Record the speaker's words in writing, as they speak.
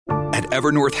At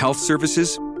Evernorth Health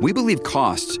Services, we believe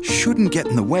costs shouldn't get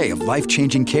in the way of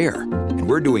life-changing care, and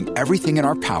we're doing everything in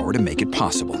our power to make it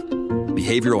possible.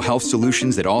 Behavioral health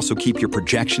solutions that also keep your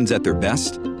projections at their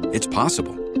best? It's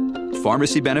possible.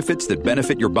 Pharmacy benefits that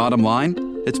benefit your bottom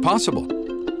line? It's possible.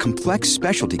 Complex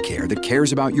specialty care that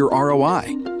cares about your ROI?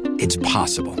 It's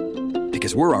possible.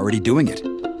 Because we're already doing it.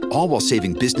 All while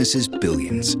saving businesses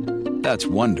billions. That's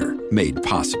Wonder made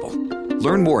possible.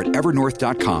 Learn more at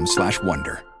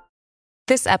evernorth.com/wonder.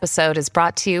 This episode is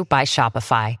brought to you by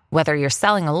Shopify. Whether you're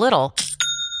selling a little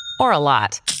or a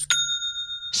lot,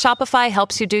 Shopify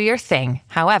helps you do your thing,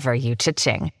 however you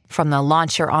cha-ching. From the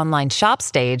launch your online shop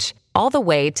stage, all the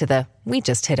way to the we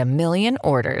just hit 1 million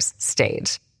orders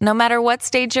stage. No matter what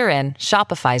stage you're in,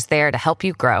 Shopify's there to help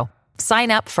you grow.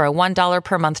 Sign up for a $1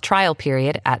 per month trial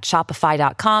period at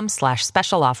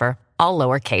shopify.com/special offer, all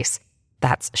lowercase.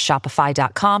 That's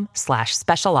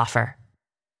shopify.com/special offer.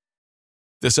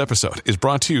 This episode is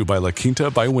brought to you by La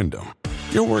Quinta by Wyndham.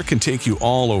 Your work can take you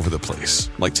all over the place,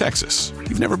 like Texas.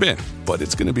 You've never been, but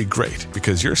it's going to be great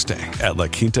because you're staying at La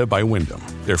Quinta by Wyndham.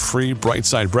 Their free Bright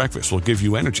Side breakfast will give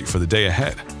you energy for the day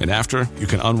ahead. And after, you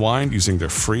can unwind using their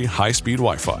free high-speed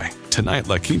Wi-Fi. Tonight,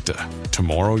 La Quinta.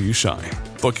 Tomorrow, you shine.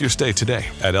 Book your stay today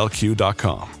at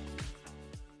lq.com.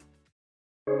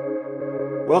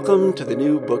 Welcome to the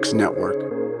New Books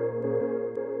Network.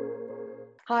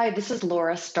 Hi, this is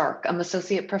Laura Stark. I'm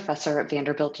Associate Professor at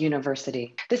Vanderbilt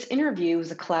University. This interview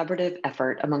is a collaborative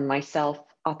effort among myself,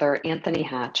 author Anthony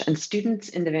Hatch, and students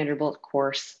in the Vanderbilt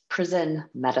course Prison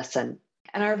Medicine.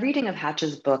 And our reading of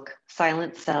Hatch's book,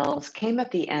 Silent Cells, came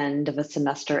at the end of a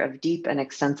semester of deep and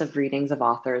extensive readings of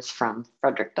authors from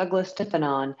Frederick Douglass to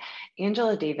Fanon,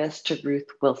 Angela Davis to Ruth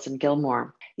Wilson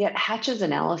Gilmore. Yet Hatch's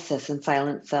analysis in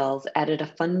Silent Cells added a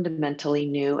fundamentally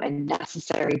new and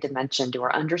necessary dimension to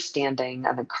our understanding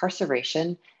of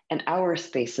incarceration and our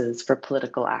spaces for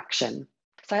political action.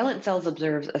 Silent Cells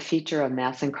observes a feature of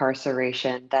mass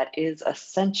incarceration that is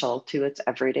essential to its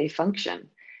everyday function.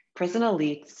 Prison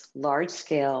elites'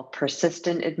 large-scale,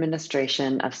 persistent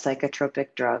administration of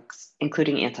psychotropic drugs,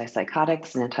 including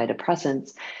antipsychotics and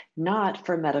antidepressants, not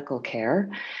for medical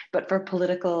care, but for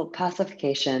political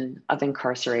pacification of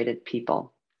incarcerated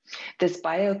people. This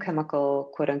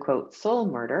biochemical, quote-unquote, soul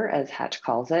murder, as Hatch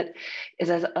calls it, is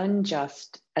as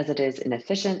unjust as it is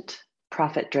inefficient,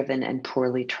 profit-driven, and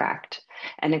poorly tracked,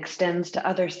 and extends to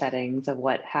other settings of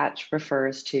what Hatch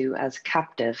refers to as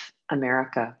captive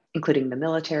America, including the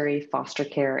military, foster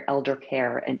care, elder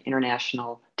care, and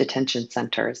international detention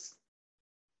centers.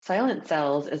 Silent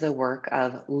Cells is a work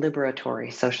of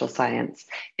liberatory social science.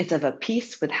 It's of a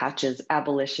piece with Hatch's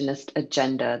abolitionist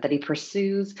agenda that he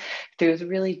pursues through his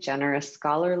really generous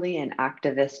scholarly and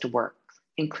activist work,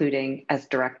 including as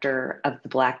director of the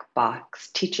Black Box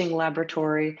Teaching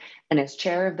Laboratory and as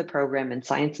chair of the program in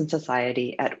Science and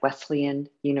Society at Wesleyan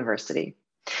University.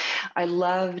 I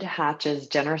loved Hatch's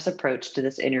generous approach to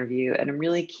this interview, and I'm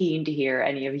really keen to hear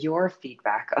any of your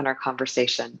feedback on our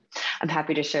conversation. I'm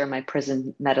happy to share my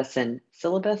prison medicine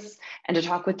syllabus and to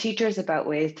talk with teachers about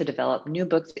ways to develop new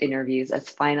books interviews as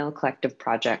final collective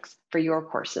projects for your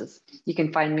courses. You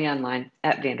can find me online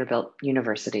at Vanderbilt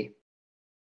University.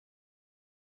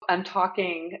 I'm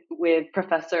talking with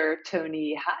Professor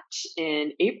Tony Hatch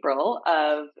in April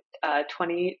of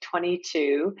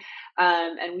 2022,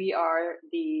 and we are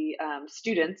the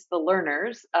students, the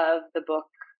learners of the book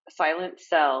Silent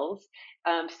Cells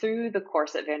through the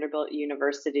course at Vanderbilt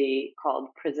University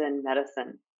called Prison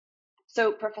Medicine.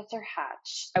 So, Professor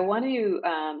Hatch, I want to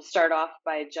start off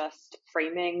by just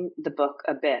framing the book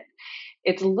a bit.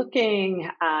 It's looking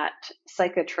at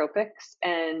psychotropics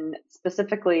and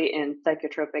specifically in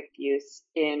psychotropic use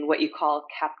in what you call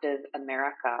captive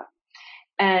America.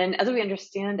 And as we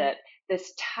understand it,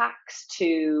 this tacks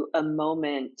to a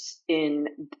moment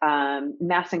in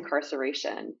mass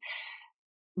incarceration.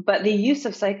 But the use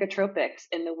of psychotropics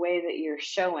in the way that you're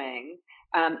showing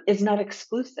is not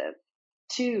exclusive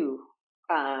to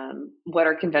what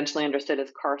are conventionally understood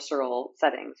as carceral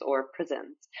settings or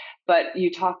prisons. But you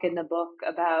talk in the book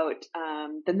about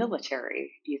the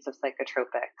military use of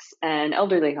psychotropics and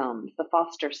elderly homes, the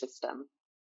foster system.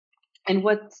 And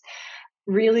what's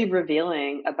really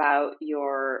revealing about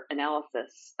your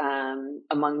analysis,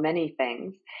 among many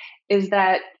things, is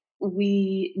that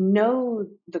we know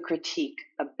the critique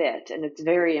a bit, and it's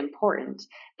very important,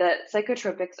 that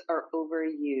psychotropics are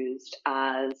overused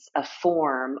as a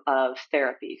form of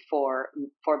therapy for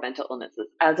mental illnesses,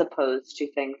 as opposed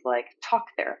to things like talk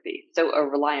therapy, so a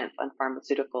reliance on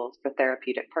pharmaceuticals for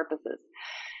therapeutic purposes.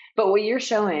 But what you're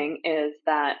showing is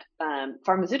that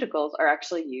pharmaceuticals are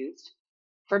actually used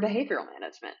for behavioral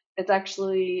management. It's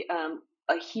actually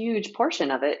a huge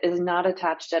portion of it is not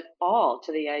attached at all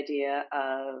to the idea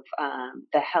of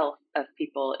the health of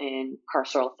people in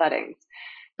carceral settings,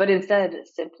 but instead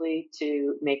simply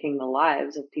to making the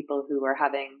lives of people who are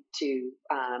having to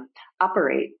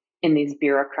operate in these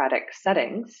bureaucratic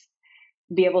settings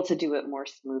be able to do it more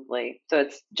smoothly. So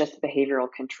it's just behavioral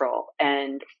control.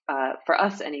 And for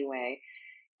us anyway,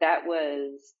 that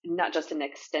was not just an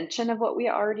extension of what we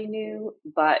already knew,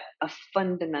 but a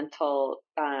fundamental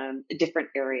different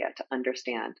area to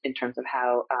understand in terms of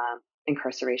how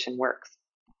incarceration works.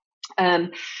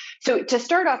 So to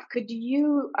start off, could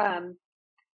you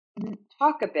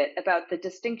talk a bit about the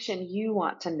distinction you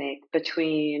want to make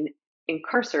between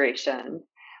incarceration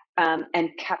and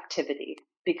captivity?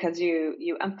 Because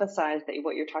you emphasize that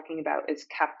what you're talking about is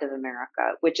captive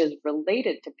America, which is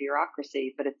related to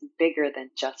bureaucracy, but it's bigger than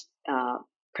just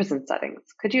prison settings.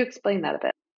 Could you explain that a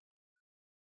bit?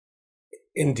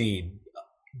 Indeed.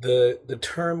 The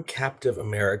term captive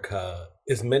America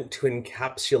is meant to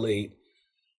encapsulate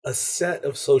a set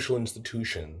of social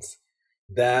institutions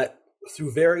that,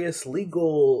 through various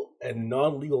legal and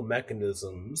non-legal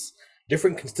mechanisms,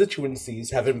 different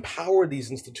constituencies have empowered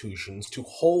these institutions to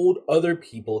hold other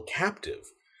people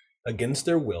captive against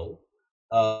their will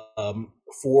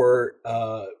for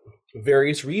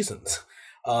various reasons.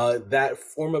 That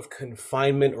form of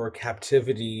confinement or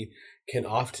captivity can,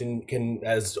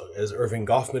 as Irving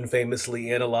Goffman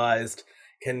famously analyzed,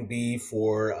 can be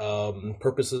for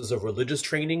purposes of religious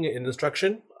training and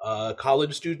instruction.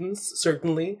 College students,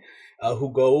 certainly,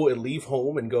 who go and leave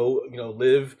home and go,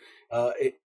 live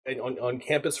on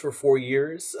campus for 4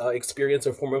 years, experience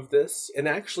a form of this. And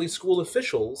actually, school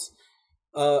officials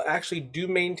actually do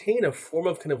maintain a form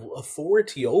of kind of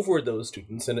authority over those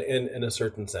students in a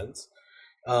certain sense.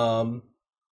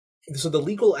 So the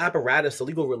legal apparatus, the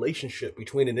legal relationship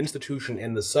between an institution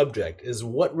and the subject is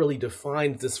what really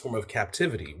defines this form of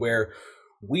captivity, where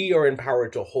we are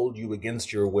empowered to hold you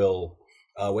against your will,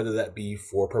 whether that be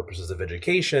for purposes of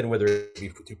education, whether it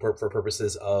be for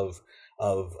purposes of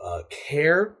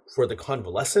care for the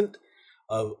convalescent,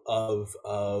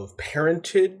 of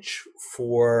parentage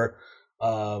for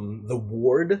the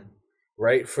ward,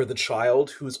 right, for the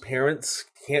child whose parents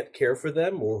can't care for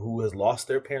them or who has lost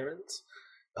their parents.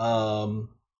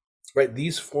 Right,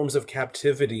 these forms of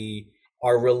captivity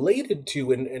are related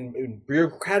to and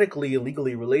bureaucratically and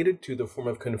legally related to the form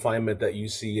of confinement that you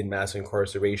see in mass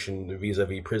incarceration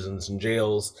vis-a-vis prisons and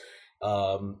jails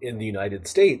in the United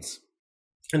States.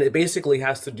 And it basically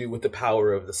has to do with the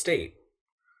power of the state,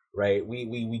 right?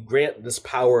 We grant this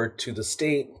power to the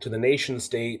state, to the nation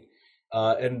state,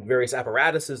 and various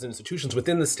apparatuses and institutions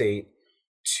within the state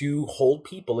to hold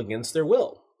people against their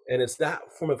will. And it's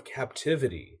that form of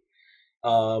captivity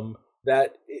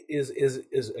that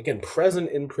is again present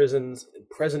in prisons,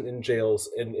 present in jails,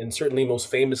 and certainly most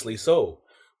famously so,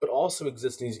 but also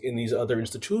exists in these other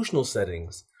institutional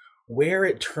settings where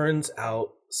it turns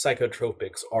out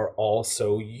psychotropics are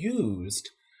also used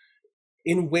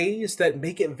in ways that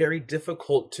make it very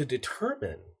difficult to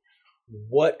determine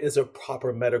what is a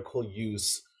proper medical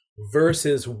use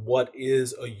versus what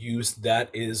is a use that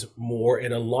is more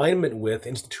in alignment with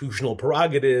institutional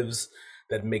prerogatives,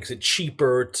 that makes it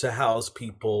cheaper to house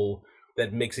people,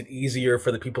 that makes it easier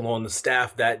for the people on the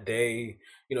staff that day.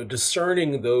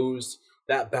 Discerning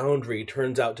that boundary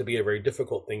turns out to be a very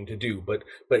difficult thing to do, but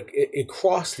it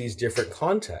crossed these different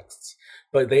contexts.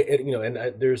 But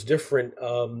there's different,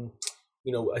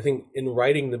 I think in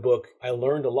writing the book, I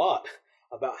learned a lot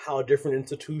about how different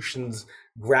institutions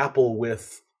grapple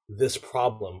with this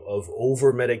problem of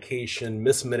over-medication,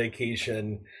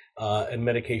 mismedication, and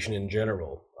medication in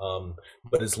general.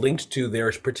 But it's linked to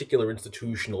their particular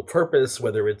institutional purpose,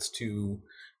 whether it's to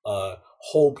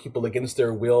hold people against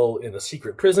their will in a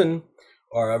secret prison,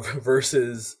 or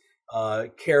versus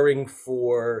caring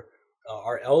for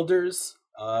our elders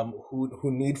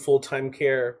who need full-time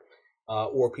care,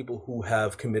 or people who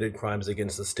have committed crimes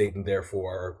against the state and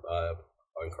therefore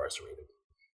are incarcerated.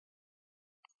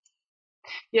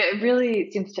 Yeah, it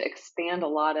really seems to expand a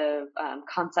lot of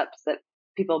concepts that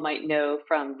people might know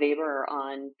from Weber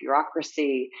on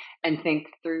bureaucracy and think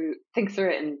through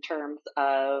it in terms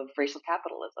of racial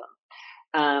capitalism.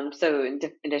 So in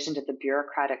addition to the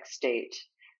bureaucratic state,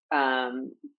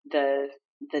 the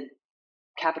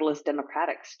capitalist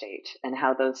democratic state, and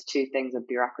how those two things of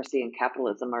bureaucracy and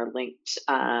capitalism are linked,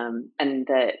 and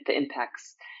the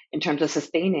impacts in terms of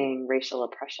sustaining racial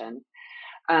oppression.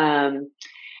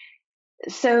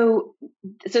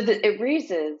 It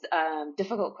raises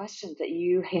difficult questions that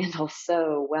you handle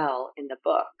so well in the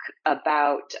book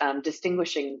about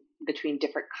distinguishing between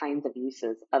different kinds of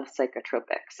uses of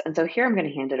psychotropics. And so here I'm going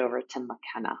to hand it over to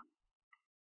McKenna.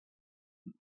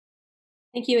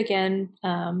 Thank you again,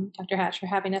 Dr. Hatch, for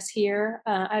having us here.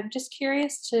 I'm just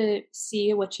curious to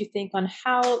see what you think on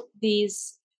how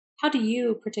do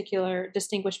you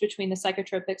distinguish between the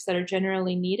psychotropics that are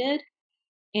generally needed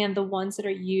and the ones that are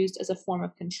used as a form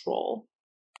of control?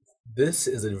 This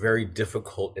is a very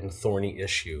difficult and thorny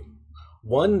issue.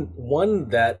 One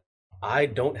that I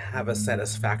don't have a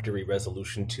satisfactory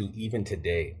resolution to even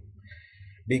today,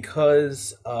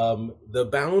 because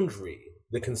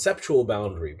the conceptual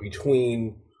boundary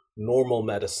between normal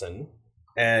medicine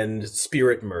and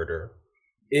spirit murder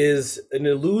is an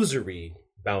illusory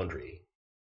boundary.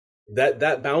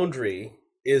 That boundary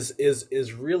is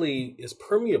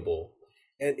permeable,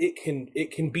 and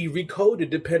it can be recoded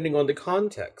depending on the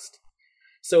context.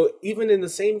 So even in the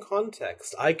same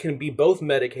context, I can be both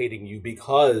medicating you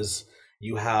because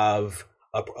you have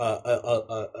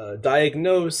a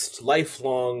diagnosed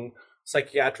lifelong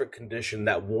psychiatric condition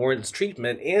that warrants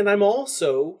treatment, and I'm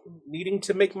also needing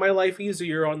to make my life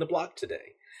easier on the block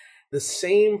today. The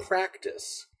same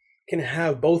practice can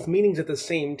have both meanings at the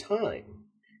same time.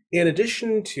 In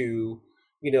addition to,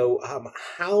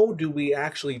 how do we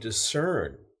actually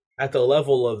discern at the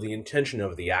level of the intention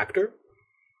of the actor,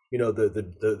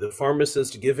 the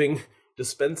pharmacist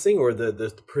dispensing, or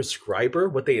the prescriber,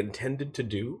 what they intended to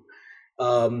do?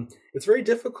 It's very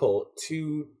difficult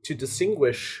to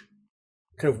distinguish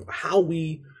kind of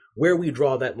where we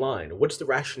draw that line. What's the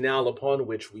rationale upon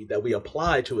which we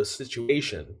apply to a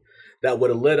situation that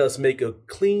would let us make a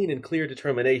clean and clear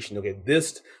determination? Okay,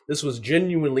 this was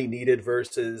genuinely needed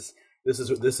versus this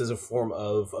is a form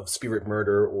of spirit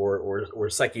murder or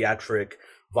psychiatric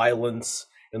violence,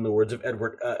 in the words of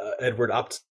Edward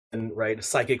Upton, right?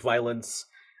 Psychic violence.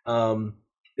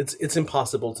 It's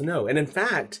impossible to know. And in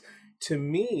fact, to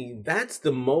me, that's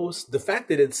the fact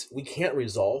that we can't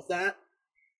resolve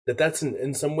that's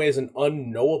in some ways an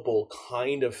unknowable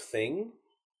kind of thing,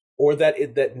 or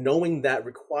that knowing that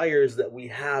requires that we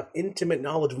have intimate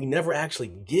knowledge we never actually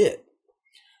get.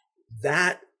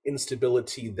 That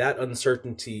instability, that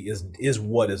uncertainty is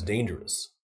what is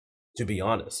dangerous, to be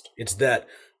honest. It's that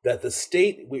the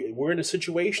state, we're in a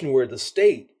situation where the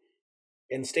state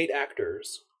and state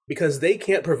actors, because they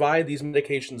can't provide these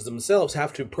medications themselves,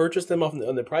 have to purchase them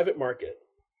on the private market.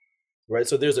 Right,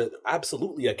 so there's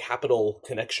absolutely a capital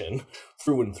connection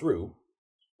through and through,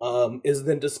 is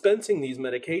then dispensing these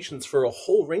medications for a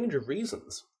whole range of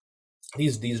reasons,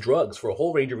 these drugs for a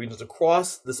whole range of reasons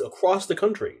across the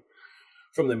country,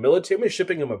 from the military,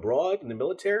 shipping them abroad in the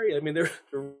military. I mean, they're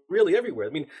really everywhere.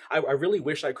 I mean, I really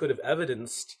wish I could have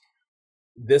evidenced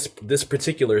this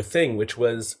particular thing, which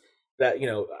was that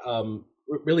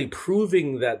really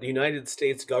proving that the United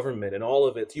States government and all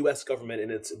of its U.S. government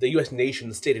and the U.S.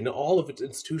 nation state and all of its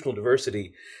institutional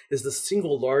diversity is the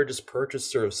single largest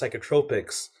purchaser of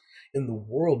psychotropics in the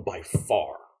world by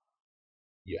far.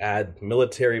 You add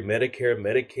military, Medicare,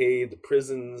 Medicaid, the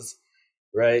prisons,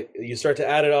 right? You start to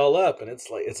add it all up, and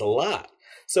it's a lot.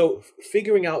 So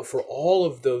figuring out for all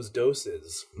of those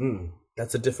doses,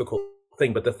 that's a difficult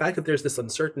thing. But the fact that there's this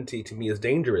uncertainty, to me, is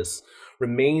dangerous,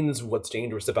 remains what's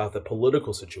dangerous about the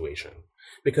political situation,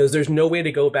 because there's no way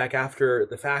to go back after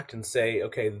the fact and say,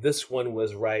 okay, this one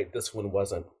was right, this one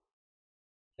wasn't.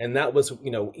 And that was,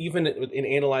 even in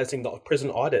analyzing the prison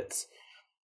audits,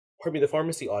 the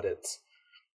pharmacy audits,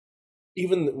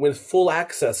 even with full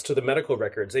access to the medical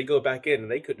records, they go back in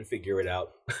and they couldn't figure it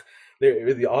out.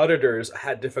 The auditors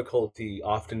had difficulty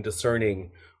often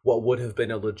discerning what would have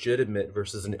been a legitimate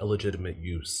versus an illegitimate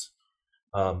use.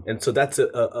 And so that's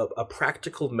a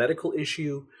practical medical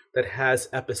issue that has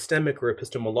epistemic or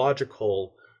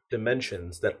epistemological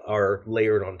dimensions that are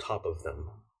layered on top of them.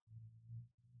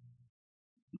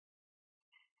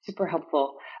 Super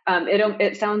helpful.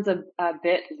 It sounds a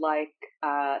bit like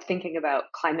thinking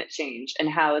about climate change and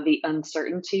how the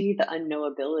uncertainty, the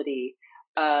unknowability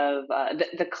of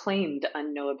the claimed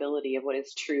unknowability of what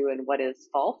is true and what is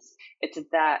false. It's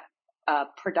that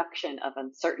production of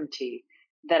uncertainty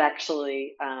that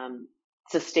actually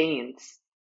sustains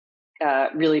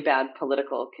really bad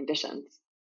political conditions.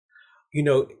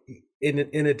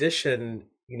 In addition,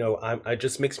 it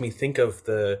just makes me think of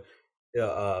the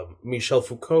Michel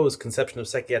Foucault's conception of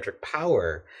psychiatric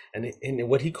power and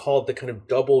what he called the kind of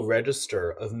double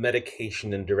register of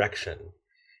medication and direction.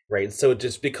 Right. So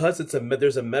just because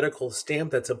there's a medical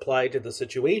stamp that's applied to the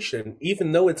situation,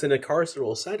 even though it's in a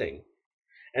carceral setting,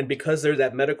 And because there's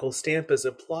that medical stamp is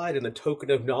applied and the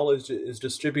token of knowledge is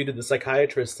distributed, the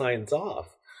psychiatrist signs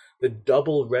off. The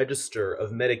double register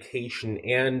of medication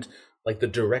and like the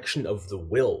direction of the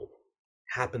will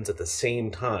happens at the same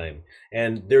time.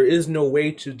 And there is no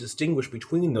way to distinguish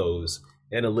between those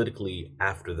analytically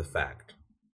after the fact.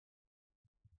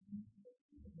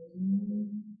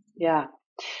 Yeah.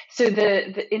 So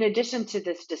in addition to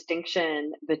this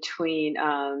distinction between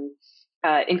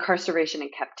incarceration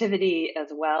and captivity, as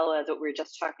well as what we were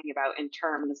just talking about in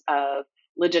terms of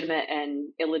legitimate and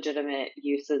illegitimate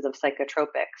uses of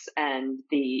psychotropics and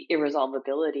the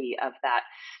irresolvability of that,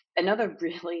 another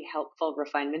really helpful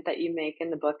refinement that you make in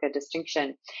the book, a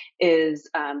distinction, is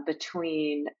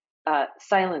between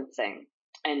silencing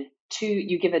and two.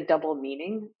 You give a double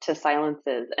meaning to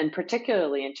silences, and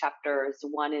particularly in chapters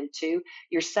 1 and 2,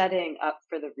 you're setting up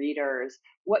for the readers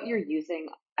what you're using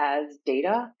as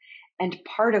data, and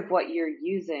part of what you're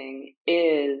using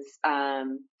is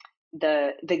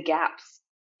the gaps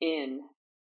in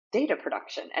data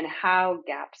production and how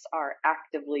gaps are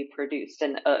actively produced.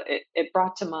 And it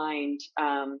brought to mind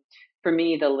for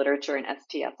me the literature in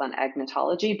STS on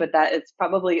agnotology, but that is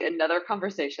probably another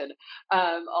conversation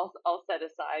I'll set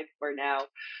aside for now.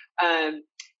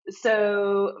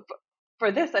 So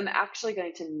for this, I'm actually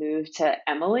going to move to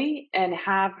Emily and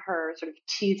have her sort of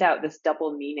tease out this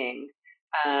double meaning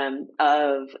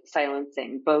of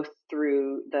silencing, both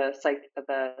through the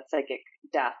psychic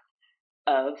death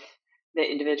of the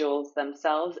individuals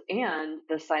themselves and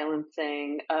the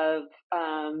silencing of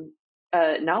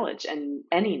knowledge and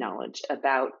any knowledge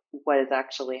about what is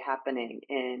actually happening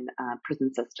in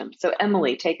prison systems. So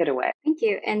Emily, take it away. Thank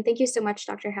you. And thank you so much,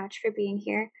 Dr. Hatch, for being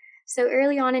here. So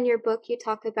early on in your book, you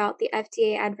talk about the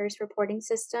FDA adverse reporting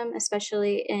system,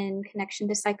 especially in connection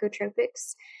to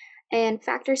psychotropics. And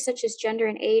factors such as gender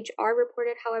and age are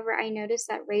reported. However, I noticed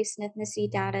that race and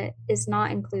ethnicity data is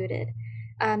not included.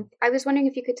 I was wondering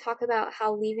if you could talk about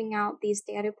how, leaving out these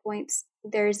data points,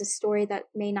 there is a story that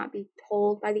may not be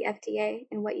told by the FDA,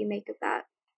 and what you make of that.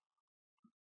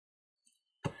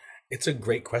 It's a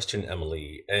great question,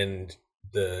 Emily. And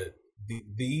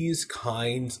these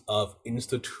kinds of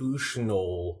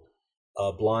institutional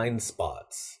blind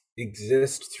spots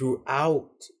exist throughout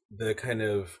the kind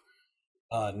of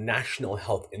national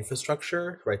health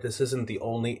infrastructure, right? This isn't the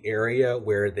only area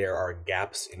where there are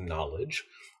gaps in knowledge,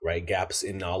 right? Gaps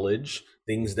in knowledge,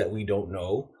 things that we don't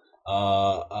know.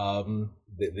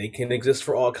 They can exist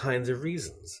for all kinds of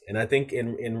reasons. And I think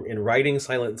in writing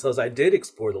Silent Cells, I did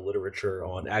explore the literature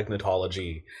on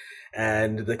agnotology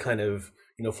and the kind of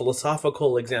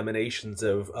philosophical examinations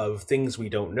of things we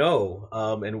don't know,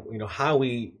 and how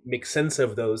we make sense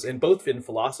of those, and both in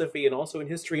philosophy and also in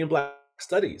history and Black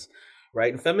studies,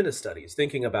 right, and feminist studies,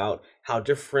 thinking about how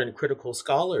different critical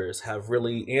scholars have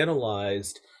really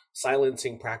analyzed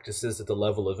silencing practices at the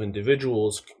level of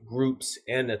individuals, groups,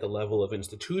 and at the level of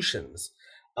institutions.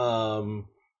 And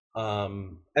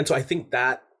so I think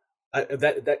that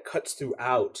cuts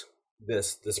throughout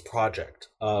this project.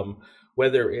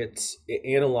 Whether it's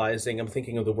analyzing, I'm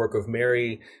thinking of the work of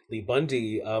Mary Lee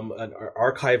Bundy, an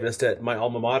archivist at my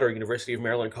alma mater, University of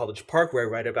Maryland, College Park, where I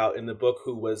write about in the book,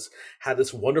 who had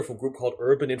this wonderful group called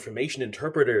Urban Information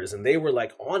Interpreters, and they were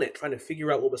like on it, trying to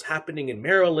figure out what was happening in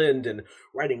Maryland, and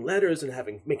writing letters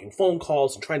and making phone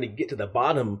calls and trying to get to the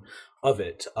bottom of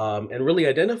it, and really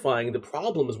identifying the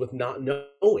problems with not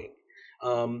knowing.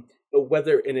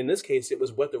 Whether, and in this case, it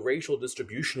was what the racial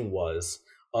distribution was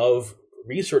of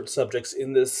research subjects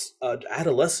in this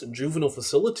adolescent juvenile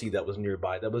facility that was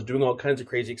nearby, that was doing all kinds of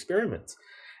crazy experiments.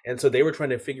 And so they were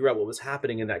trying to figure out what was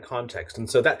happening in that context. And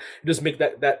so that just make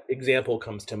that example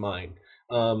comes to mind.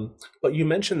 But you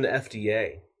mentioned the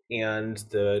FDA and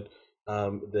the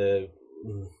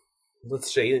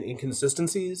let's say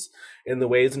inconsistencies in the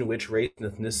ways in which race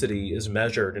and ethnicity is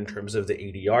measured in terms of the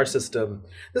ADR system.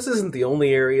 This isn't the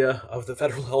only area of the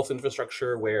federal health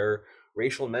infrastructure where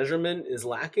racial measurement is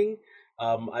lacking.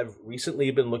 I've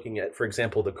recently been looking at, for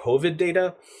example, the COVID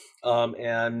data,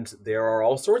 and there are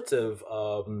all sorts of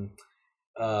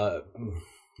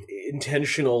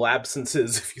intentional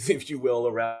absences, if you will,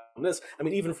 around this. I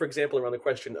mean, even, for example, around the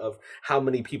question of how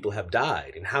many people have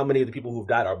died and how many of the people who've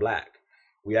died are Black.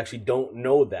 We actually don't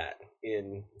know that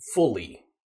in fully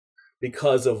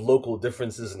because of local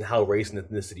differences in how race and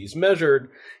ethnicity is measured.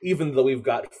 Even though we've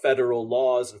got federal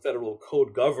laws and federal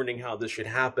code governing how this should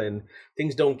happen,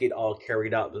 things don't get all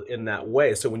carried out in that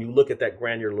way. So when you look at that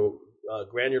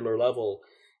granular level,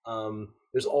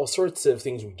 there's all sorts of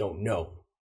things we don't know.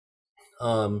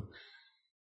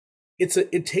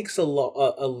 It takes a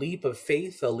leap of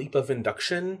faith, a leap of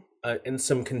induction and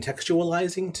some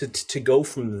contextualizing to go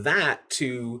from that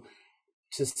to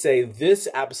say this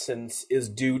absence is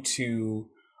due to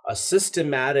a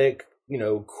systematic,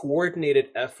 coordinated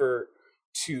effort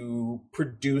to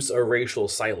produce a racial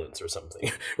silence or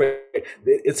something. Right?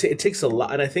 It takes a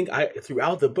lot, and I think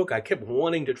throughout the book I kept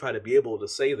wanting to try to be able to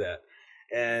say that,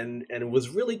 and was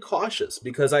really cautious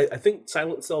because I think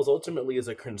Silent Cells ultimately is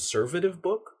a conservative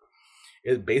book.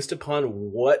 It's based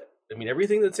upon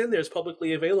everything that's in there is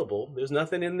publicly available. There's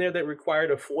nothing in there that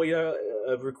required a FOIA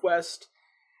request.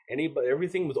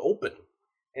 Everything was open,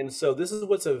 and so this is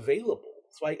what's available.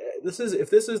 So if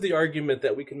this is the argument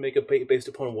that we can make based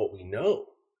upon what we know,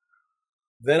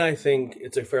 then I think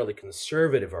it's a fairly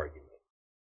conservative argument.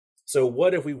 So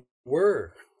what if we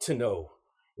were to know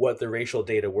what the racial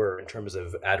data were in terms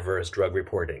of adverse drug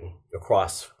reporting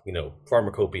across,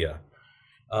 pharmacopoeia?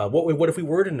 What if we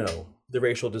were to know the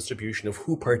racial distribution of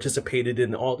who participated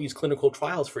in all these clinical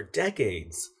trials for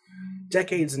decades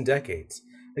and decades?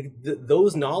 Like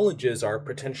those knowledges are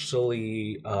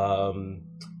potentially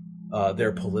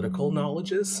they're political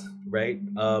knowledges, right?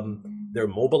 They're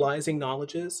mobilizing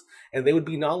knowledges, and they would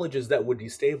be knowledges that would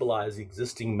destabilize the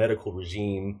existing medical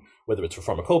regime, whether it's for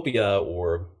pharmacopoeia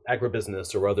or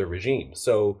agribusiness or other regimes.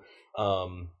 So,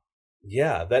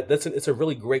 it's a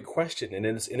really great question, and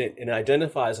it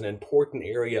identifies an important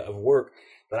area of work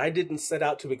that I didn't set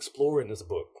out to explore in this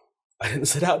book. I didn't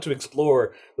set out to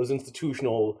explore those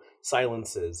institutional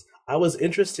silences. I was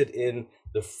interested in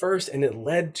the first, and it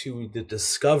led to the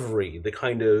discovery, the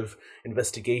kind of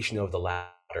investigation of the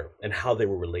latter and how they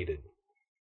were related.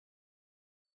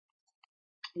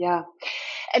 Yeah.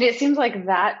 And it seems like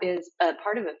that is a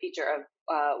part of a feature of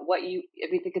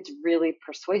if you think it's really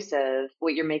persuasive,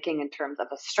 what you're making in terms of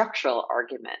a structural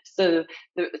argument. So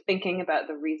thinking about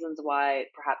the reasons why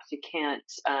perhaps you can't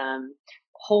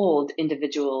hold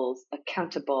individuals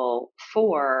accountable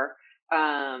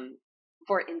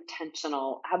for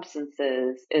intentional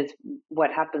absences is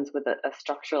what happens with a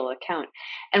structural account.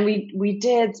 And we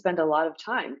did spend a lot of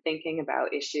time thinking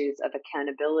about issues of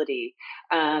accountability.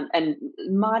 And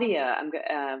Madia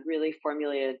really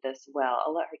formulated this well.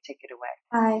 I'll let her take it away.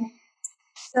 Hi.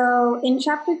 So in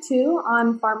Chapter 2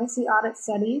 on pharmacy audit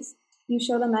studies, you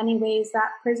show the many ways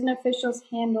that prison officials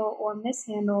handle or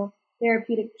mishandle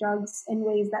therapeutic drugs in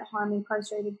ways that harm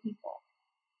incarcerated people.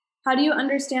 How do you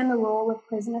understand the role of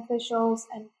prison officials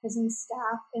and prison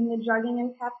staff in the drugging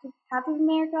of captive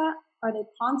America? Are they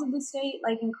pawns of the state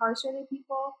like incarcerated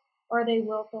people, or are they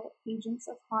willful agents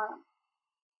of harm?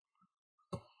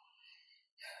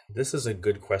 This is a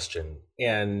good question.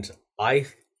 And I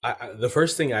the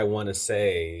first thing I want to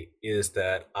say is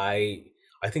that I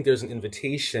think there's an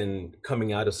invitation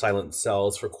coming out of Silent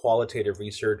Cells for qualitative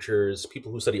researchers,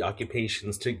 people who study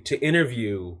occupations, to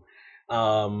interview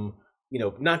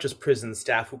not just prison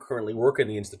staff who currently work in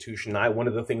the institution. One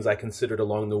of the things I considered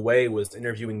along the way was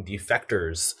interviewing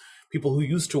defectors, people who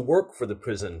used to work for the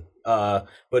prison,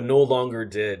 but no longer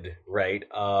did, right?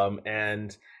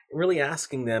 And really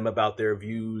asking them about their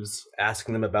views,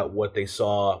 asking them about what they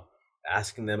saw,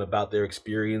 asking them about their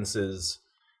experiences.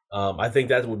 I think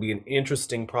that would be an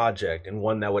interesting project and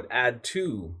one that would add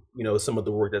to, some of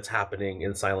the work that's happening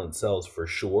in Silent Cells for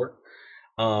sure.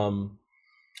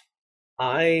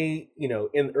 Early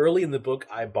in the book,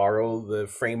 I borrow the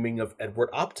framing of Edward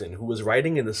Upton, who was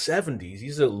writing in the 70s.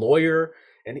 He's a lawyer,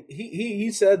 and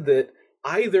he said that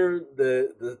either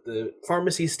the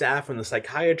pharmacy staff and the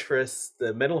psychiatrists,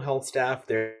 the mental health staff,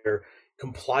 they're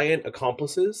compliant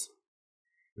accomplices,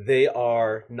 they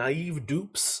are naive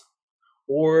dupes,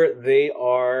 or they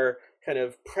are kind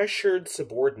of pressured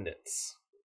subordinates,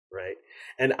 right?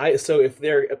 And so if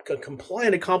they're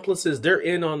compliant accomplices, they're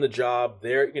in on the job,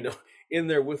 they're, in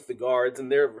there with the guards,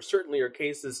 and there certainly are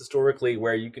cases historically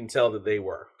where you can tell that they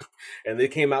were, and they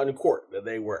came out in court that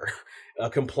they were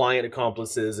compliant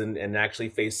accomplices and actually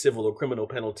face civil or criminal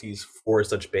penalties for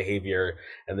such behavior,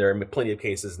 and there are plenty of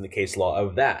cases in the case law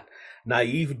of that.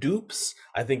 Naive dupes,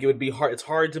 I think it would be hard. It's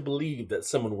hard to believe that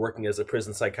someone working as a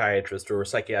prison psychiatrist or a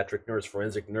psychiatric nurse,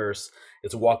 forensic nurse,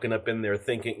 is walking up in there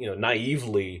thinking,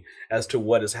 naively as to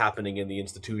what is happening in the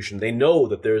institution. They know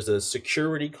that there's a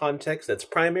security context that's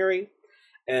primary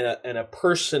and a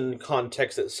person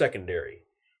context that's secondary.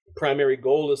 The primary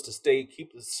goal is to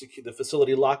keep the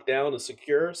facility locked down and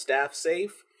secure, staff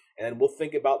safe, and we'll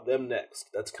think about them next.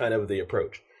 That's kind of the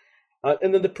approach.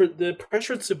 And then the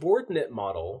pressured subordinate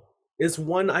model is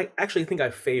one I actually think I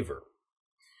favor,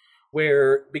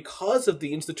 where because of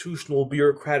the institutional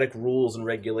bureaucratic rules and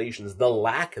regulations, the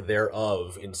lack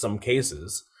thereof in some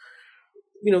cases,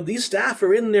 these staff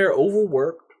are in there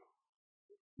overworked.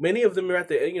 Many of them are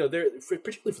they're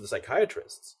particularly for the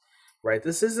psychiatrists, right?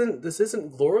 This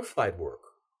isn't glorified work,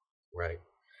 right?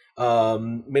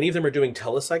 Many of them are doing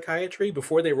telepsychiatry.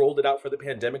 Before they rolled it out for the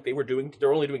pandemic,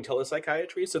 they're only doing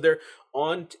telepsychiatry. So they're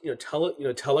on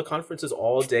teleconferences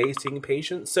all day seeing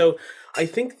patients. So I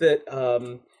think that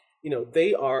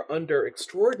they are under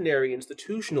extraordinary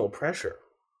institutional pressure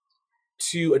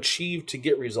to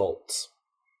get results,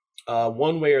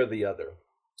 one way or the other.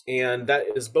 And that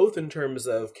is both in terms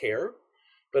of care,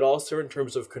 but also in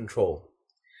terms of control.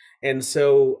 And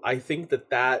so I think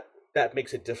that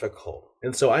makes it difficult.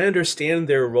 And so I understand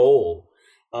their role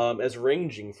as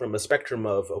ranging from a spectrum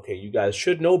of, okay, you guys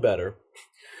should know better,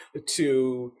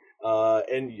 to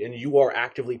and you are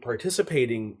actively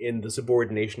participating in the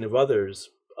subordination of others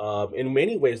in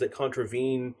many ways that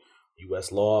contravene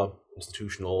U.S. law,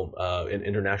 institutional and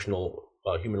international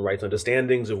human rights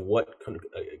understandings of what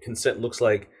consent looks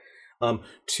like,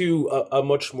 to a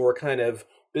much more kind of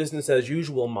business as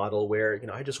usual model where,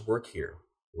 I just work here,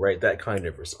 right? That kind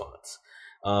of response.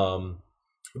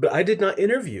 But I did not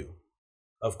interview,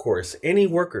 of course, any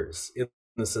workers in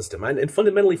the system. And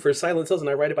fundamentally for Silent Cells, and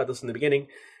I write about this in the beginning,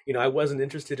 I wasn't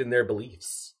interested in their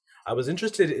beliefs. I was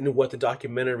interested in what the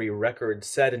documentary record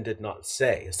said and did not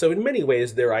say. So in many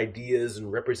ways, their ideas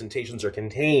and representations are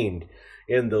contained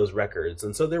in those records.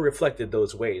 And so they're reflected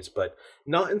those ways, but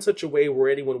not in such a way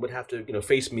where anyone would have to,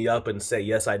 face me up and say,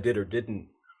 yes, I did or didn't,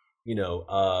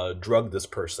 drug this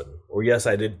person, or yes,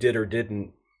 I did or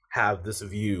didn't have this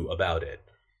view about it.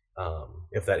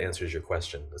 If that answers your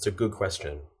question. That's a good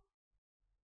question.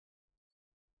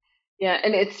 Yeah,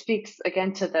 and it speaks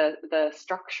again to the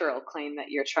structural claim that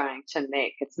you're trying to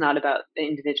make. It's not about the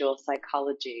individual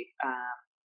psychology.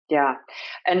 Yeah,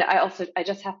 and I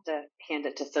just have to hand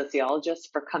it to sociologists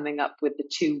for coming up with the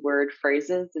 2-word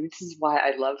phrases, and this is why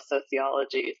I love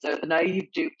sociology. So the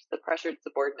naive dupes, the pressured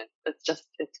subordinates.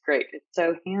 It's great. It's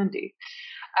so handy.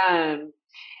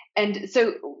 And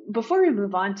so before we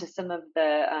move on to some of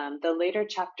the later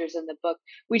chapters in the book,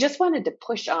 we just wanted to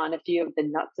push on a few of the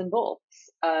nuts and bolts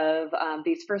of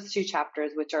these first 2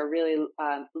 chapters, which are really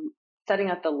setting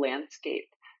up the landscape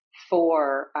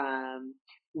for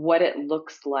what it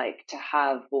looks like to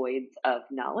have voids of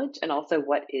knowledge, and also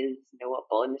what is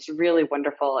knowable. And it's really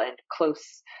wonderful and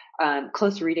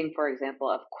close reading, for example,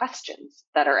 of questions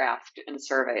that are asked in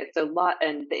surveys. So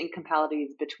and the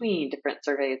incompatibilities between different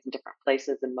surveys and different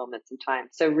places and moments in time.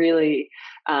 So really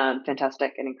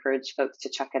fantastic, and encourage folks to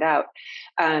check it out.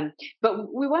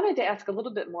 But we wanted to ask a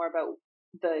little bit more about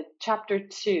the chapter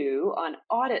 2 on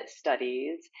audit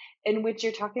studies, in which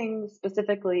you're talking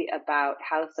specifically about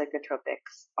how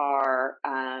psychotropics are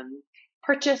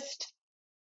purchased,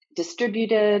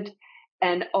 distributed,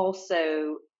 and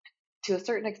also to a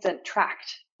certain extent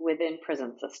tracked within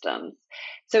prison systems.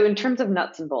 So in terms of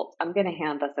nuts and bolts, I'm going to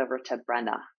hand this over to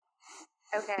Brenna.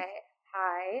 Okay.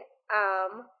 Hi.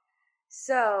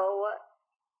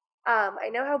 I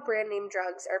know how brand name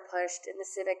drugs are pushed in the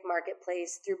civic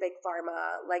marketplace through big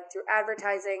pharma, like through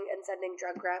advertising and sending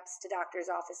drug reps to doctors'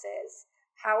 offices.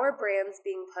 How are brands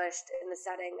being pushed in the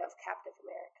setting of captive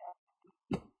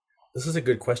America? This is a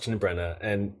good question, Brenna.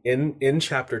 And in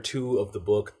chapter 2 of the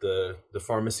book, the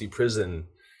Pharmacy Prison,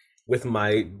 with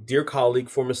my dear colleague,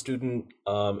 former student,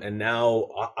 and now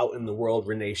out in the world,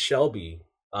 Renee Shelby,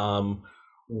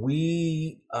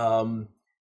 we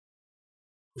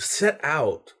set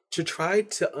out to try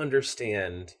to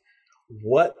understand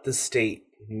what the state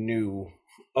knew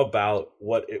about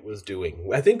what it was doing.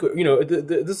 I think,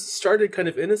 this started kind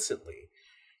of innocently.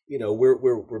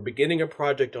 We're beginning a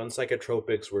project on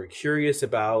psychotropics. We're curious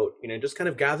about, just kind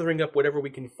of gathering up whatever we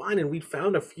can find. And we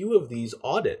found a few of these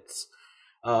audits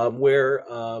where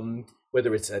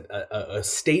whether it's a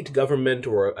state government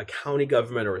or a county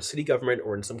government or a city government,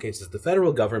 or in some cases the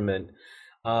federal government,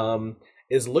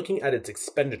 is looking at its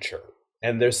expenditure.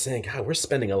 And they're saying, God, we're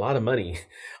spending a lot of money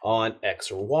on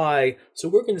X or Y. So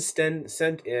we're going to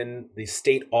send in the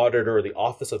state auditor, or the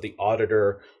office of the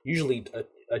auditor, usually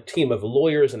a team of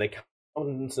lawyers and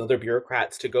accountants and other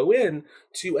bureaucrats, to go in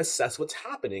to assess what's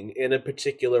happening in a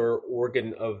particular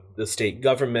organ of the state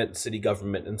government, city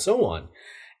government, and so on.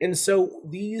 And so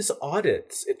these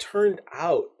audits, it turned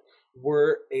out,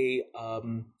 were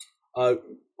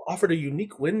offered a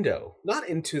unique window, not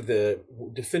into the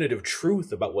definitive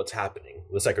truth about what's happening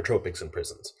with psychotropics in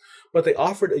prisons, but they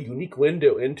offered a unique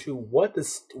window into what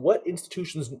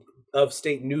institutions of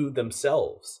state knew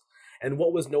themselves, and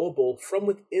what was knowable from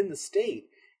within the state,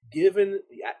 given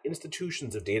the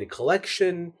institutions of data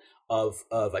collection, of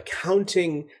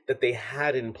accounting that they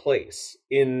had in place,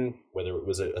 in whether it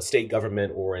was a state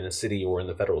government or in a city or in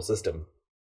the federal system.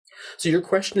 So your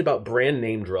question about brand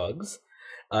name drugs,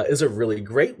 is a really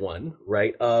great one,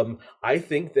 right? I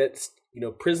think that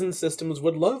prison systems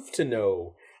would love to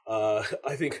know.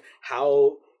 I think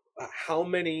how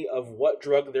many of what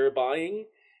drug they're buying.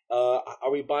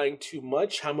 Are we buying too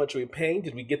much? How much are we paying?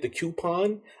 Did we get the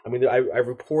coupon? I mean, I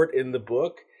report in the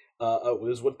book.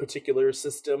 Was one particular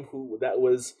system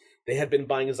they had been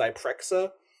buying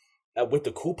Zyprexa with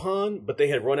the coupon, but they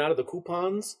had run out of the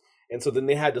coupons, and so then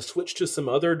they had to switch to some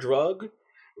other drug,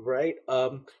 right?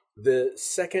 The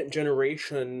second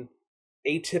generation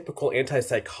atypical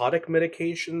antipsychotic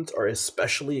medications are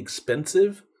especially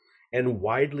expensive and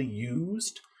widely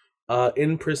used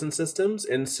in prison systems,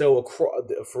 and so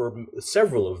for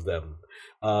several of them,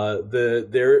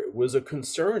 there was a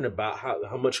concern about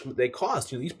how much they cost.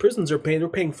 These prisons they're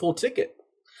paying full ticket,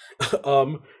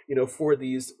 for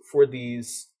these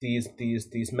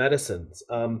medicines.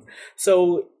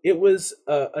 So it was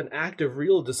an act of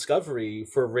real discovery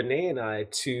for Renee and I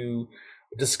to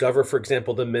discover, for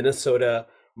example, the Minnesota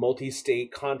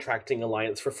Multi-State Contracting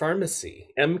Alliance for Pharmacy,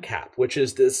 MCAP, which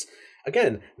is this.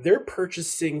 Again, they're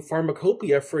purchasing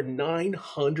pharmacopoeia for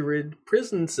 900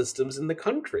 prison systems in the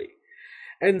country,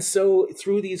 and so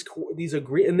through these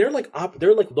and they're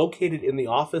located in the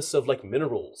Office of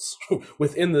Minerals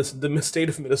within the state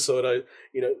of Minnesota,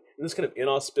 in this kind of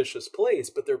inauspicious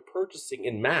place, but they're purchasing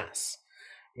in mass,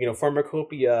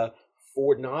 pharmacopoeia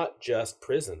for not just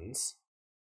prisons,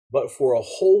 but for a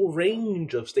whole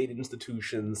range of state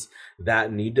institutions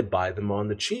that need to buy them on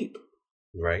the cheap,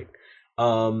 right?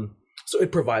 So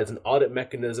it provides an audit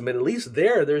mechanism, and at least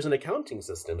there's an accounting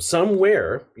system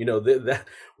somewhere.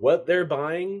 What they're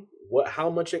buying, how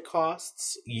much it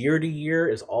costs year to year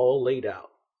is all laid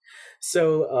out.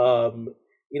 So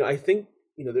I think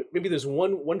maybe there's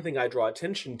one thing I draw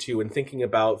attention to in thinking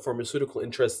about pharmaceutical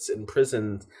interests in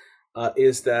prisons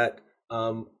is that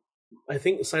I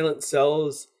think Silent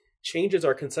Cells changes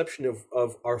our conception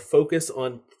of our focus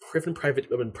on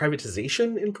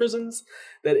privatization in prisons.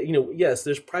 That yes,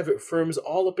 there's private firms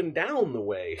all up and down the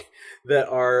way that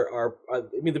are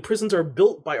the prisons are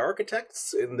built by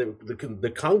architects, and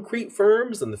the concrete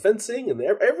firms and the fencing and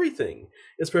everything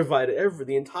is provided.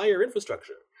 The entire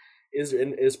infrastructure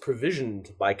is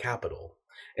provisioned by capital.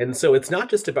 And so it's not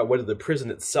just about whether the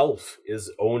prison itself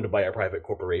is owned by a private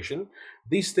corporation.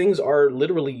 These things are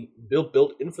literally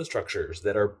built infrastructures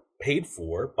that are paid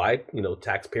for by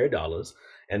taxpayer dollars,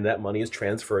 and that money is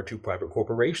transferred to private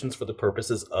corporations for the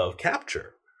purposes of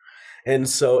capture, and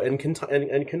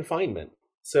confinement.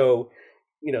 So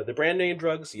the brand name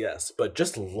drugs, yes, but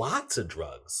just lots of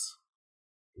drugs,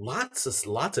 lots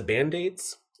of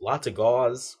Band-Aids, lots of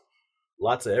gauze,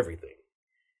 lots of everything.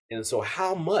 And so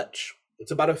how much?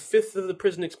 It's about a fifth of the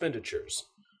prison expenditures.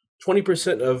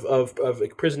 20%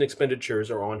 of prison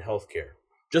expenditures are on healthcare,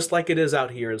 just like it is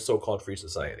out here in so-called free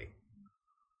society.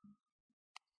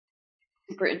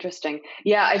 Super interesting.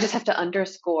 Yeah, I just have to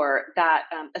underscore that,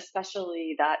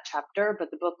 especially that chapter, but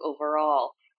the book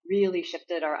overall really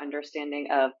shifted our understanding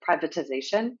of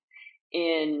privatization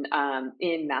in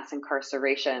mass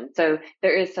incarceration. So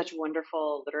there is such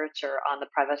wonderful literature on the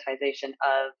privatization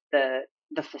of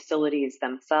the facilities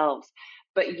themselves,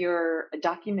 but your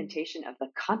documentation of the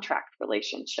contract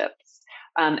relationships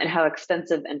and how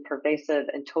extensive and pervasive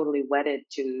and totally wedded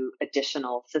to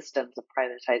additional systems of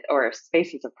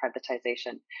spaces of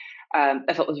privatization,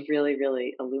 I felt was really,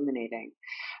 really illuminating.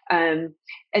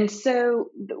 And so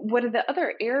one of the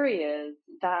other areas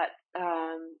that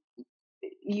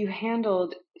you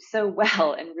handled so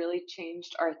well and really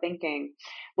changed our thinking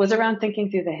was around thinking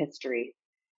through the history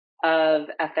of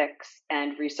ethics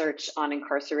and research on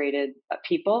incarcerated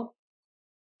people.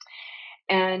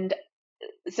 And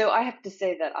so I have to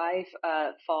say that I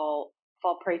fall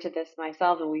prey to this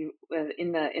myself, and we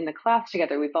in the class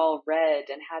together, we've all read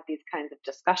and had these kinds of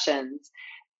discussions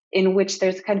in which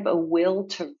there's kind of a will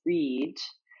to read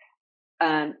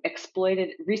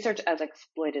research as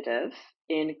exploitative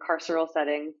in carceral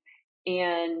settings,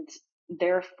 and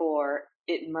therefore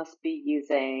it must be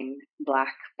using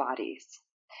Black bodies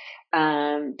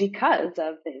because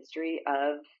of the history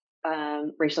of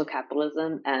racial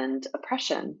capitalism and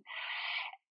oppression.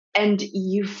 And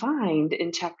you find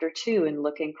in chapter 2, in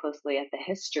looking closely at the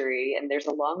history, and there's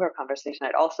a longer conversation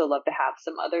I'd also love to have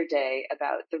some other day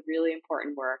about the really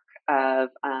important work of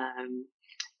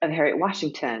Harriet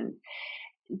Washington,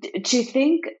 to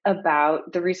think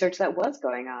about the research that was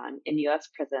going on in U.S.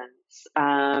 prisons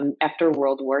after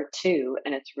World War II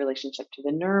and its relationship to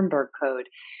the Nuremberg Code.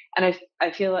 And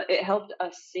I feel it helped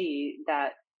us see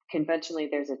that conventionally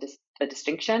there's a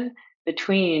distinction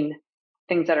between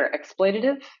things that are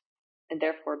exploitative and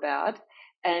therefore bad,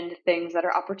 and things that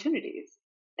are opportunities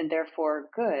and therefore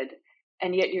good.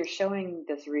 And yet you're showing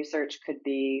this research could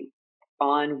be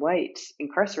on white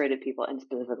incarcerated people and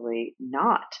specifically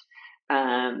not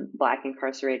Black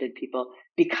incarcerated people,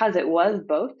 because it was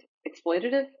both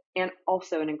exploitative and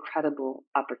also an incredible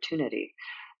opportunity.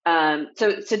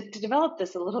 So to develop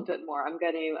this a little bit more, I'm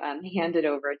going to hand it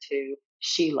over to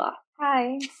Sheila.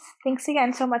 Hi, thanks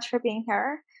again so much for being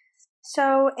here.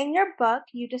 So in your book,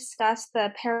 you discuss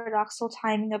the paradoxical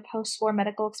timing of post-war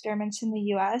medical experiments in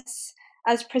the US,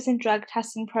 as prison drug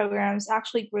testing programs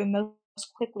actually grew most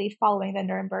quickly following the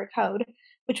Nuremberg Code,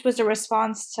 which was a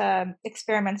response to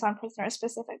experiments on prisoners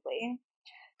specifically.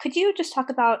 Could you just talk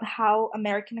about how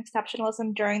American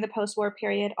exceptionalism during the post-war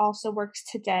period also works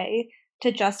today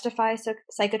to justify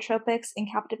psychotropics in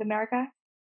captive America?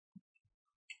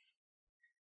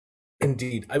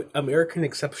 Indeed. American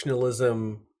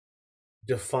exceptionalism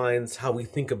defines how we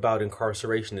think about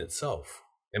incarceration itself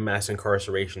and mass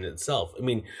incarceration itself. I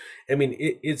mean,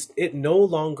 it no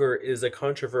longer is a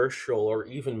controversial or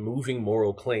even moving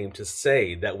moral claim to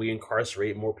say that we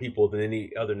incarcerate more people than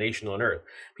any other nation on earth.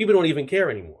 People don't even care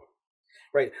anymore,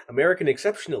 right? American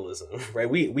exceptionalism, right?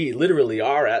 We literally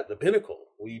are at the pinnacle.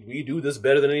 We do this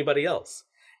better than anybody else.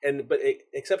 But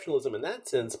exceptionalism in that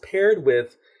sense, paired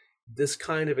with this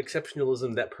kind of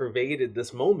exceptionalism that pervaded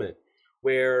this moment,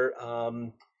 where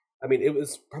it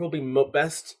was probably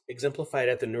best exemplified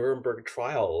at the Nuremberg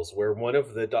trials, where one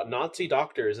of the Nazi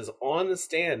doctors is on the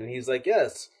stand and he's like,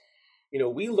 yes,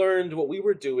 we learned what we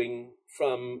were doing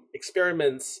from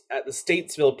experiments at the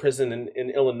Statesville prison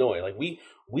in Illinois. Like we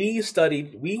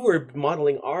were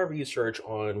modeling our research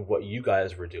on what you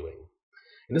guys were doing.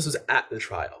 And this was at the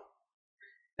trial.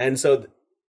 And so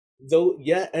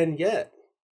yet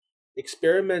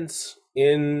experiments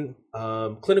in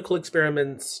clinical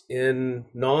experiments in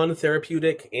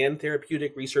non-therapeutic and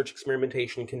therapeutic research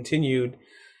experimentation continued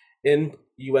in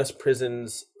U.S.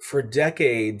 prisons for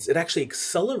decades. It actually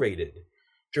accelerated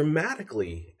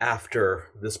dramatically after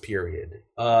this period.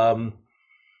 And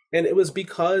it was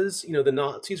because, the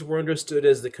Nazis were understood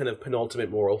as the kind of penultimate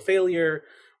moral failure.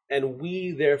 And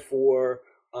we, therefore,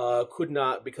 could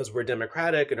not, because we're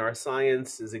democratic and our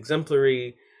science is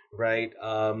exemplary, right?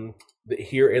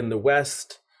 Here in the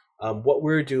West, what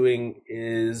we're doing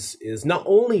is not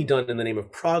only done in the name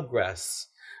of progress,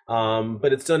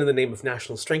 but it's done in the name of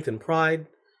national strength and pride.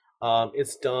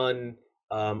 It's done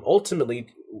ultimately,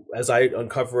 as I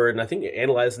uncovered and I think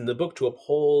analyzed in the book, to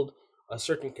uphold a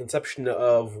certain conception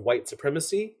of white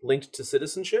supremacy linked to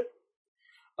citizenship,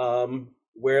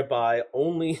 whereby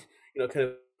only, kind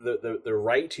of the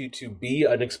right to be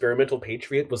an experimental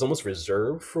patriot was almost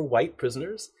reserved for white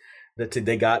prisoners. That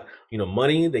they got,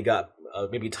 money, they got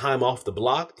maybe time off the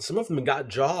block. Some of them got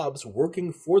jobs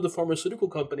working for the pharmaceutical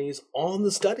companies on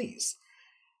the studies.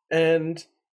 And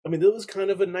that was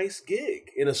kind of a nice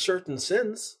gig in a certain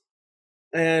sense.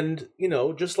 And,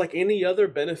 just like any other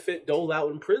benefit doled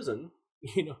out in prison,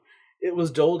 it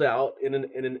was doled out in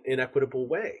an inequitable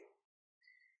way.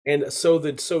 And so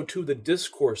too the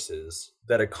discourses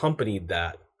that accompanied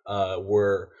that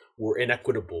were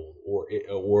inequitable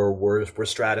or were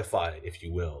stratified, if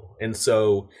you will. And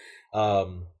so, I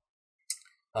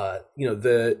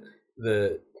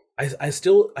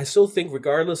still think,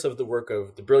 regardless of the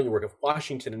brilliant work of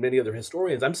Washington and many other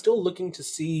historians, I'm still looking to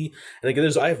see, and again,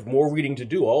 I have more reading to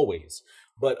do always,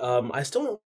 but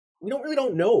we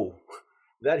don't know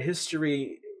that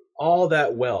history all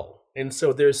that well. And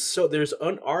so there's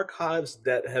archives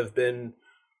that have been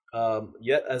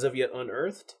as of yet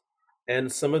unearthed,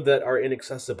 and some of that are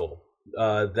inaccessible,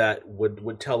 that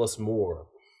would tell us more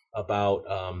about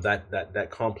that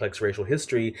complex racial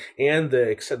history and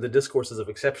the discourses of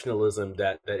exceptionalism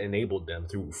that enabled them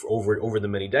through over the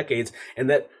many decades, and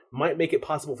that might make it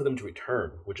possible for them to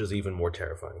return, which is even more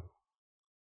terrifying.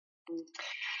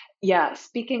 Yeah,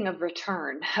 speaking of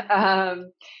return,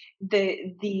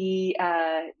 the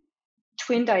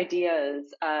twinned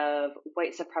ideas of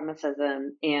white supremacism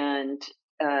and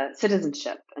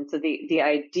citizenship. And so the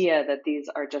idea that these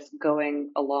are just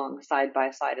going along side by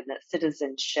side, and that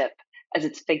citizenship, as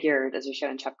it's figured, as we show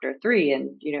in chapter 3,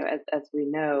 and as we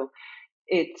know,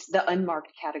 it's the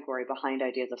unmarked category behind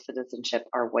ideas of citizenship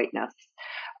are whiteness.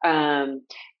 And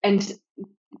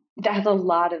that has a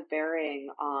lot of bearing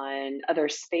on other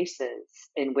spaces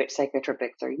in which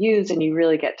psychotropics are used, and you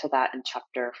really get to that in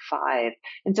chapter 5.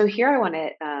 And so here I want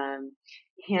to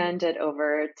hand it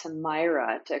over to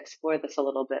Myra to explore this a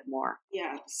little bit more.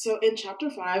 Yeah, so in chapter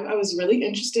 5, I was really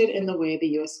interested in the way the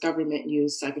U.S. government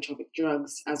used psychotropic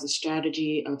drugs as a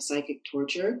strategy of psychic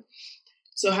torture.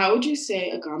 So how would you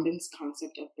say Agamben's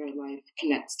concept of fair life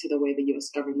connects to the way the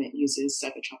U.S. government uses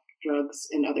psychotropic drugs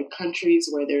in other countries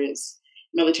where there is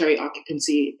military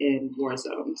occupancy in war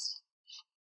zones?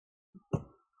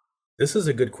 This is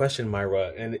a good question,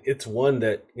 Myra, and it's one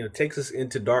that takes us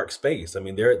into dark space. I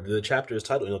mean, the chapter is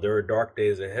titled, there are dark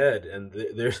days ahead, and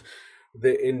there's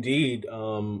indeed,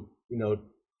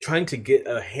 trying to get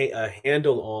a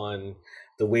handle on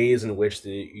the ways in which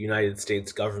the United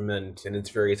States government and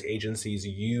its various agencies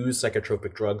use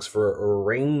psychotropic drugs for a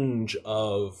range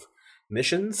of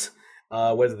missions,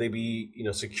 whether they be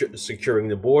securing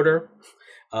the border,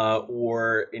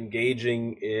 or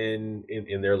engaging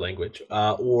in their language,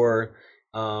 or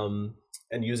and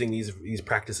using these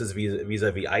practices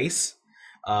vis-a-vis ICE,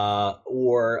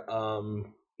 or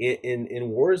in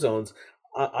war zones.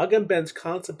 Agamben's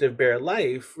concept of bare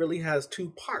life really has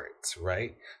two parts,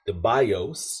 right? The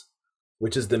bios,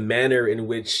 which is the manner in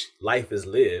which life is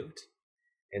lived,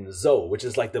 and zo, which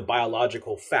is like the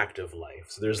biological fact of life.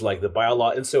 So there's like the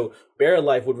and so bare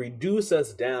life would reduce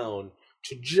us down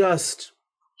to just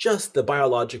the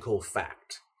biological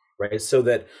fact, right? So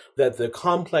that the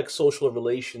complex social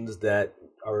relations that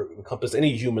encompass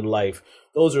any human life,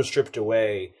 those are stripped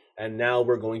away, and now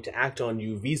we're going to act on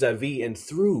you vis-a-vis and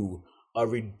through a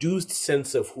reduced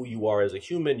sense of who you are as a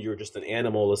human. You're just an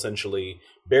animal, essentially,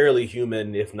 barely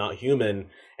human, if not human,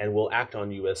 and we'll act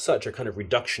on you as such, a kind of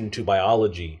reduction to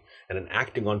biology and an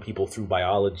acting on people through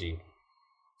biology.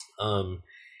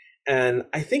 And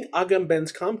I think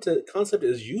Agamben's concept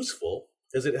is useful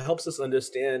because it helps us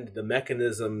understand the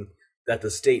mechanism that the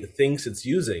state thinks it's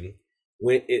using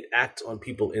when it acts on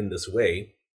people in this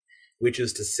way, which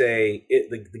is to say,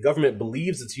 the government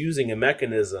believes it's using a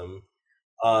mechanism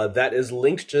that is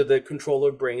linked to the control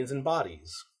of brains and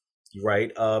bodies,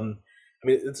 right? I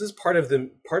mean, this is part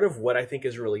of what I think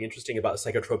is really interesting about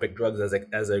psychotropic drugs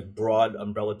as a broad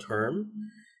umbrella term,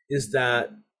 is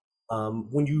that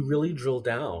when you really drill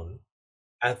down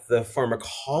at the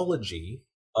pharmacology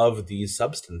of these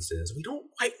substances, we don't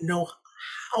quite know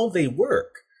how they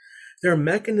work. Their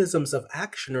mechanisms of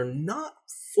action are not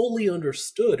fully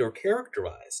understood or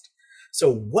characterized.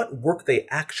 So what work they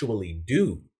actually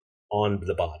do on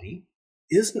the body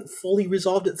isn't fully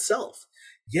resolved itself.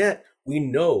 Yet we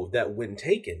know that when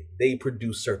taken, they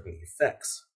produce certain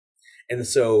effects. And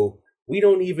so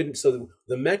so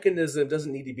the mechanism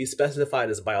doesn't need to be specified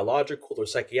as biological or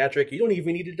psychiatric. You don't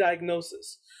even need a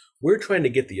diagnosis. We're trying to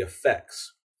get the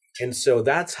effects. And so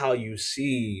that's how you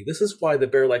see, this is why the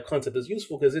bare life concept is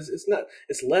useful, because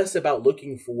it's less about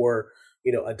looking for,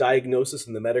 a diagnosis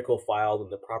in the medical file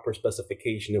and the proper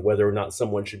specification of whether or not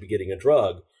someone should be getting a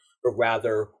drug, but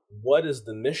rather what is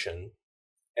the mission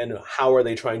and how are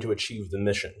they trying to achieve the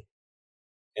mission?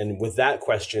 And with that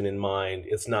question in mind,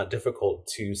 it's not difficult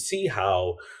to see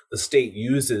how the state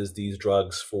uses these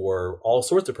drugs for all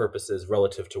sorts of purposes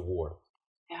relative to war.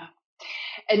 Yeah.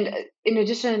 And in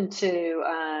addition to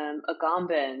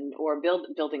Agamben, or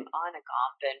building on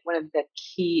Agamben, one of the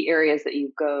key areas that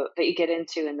you get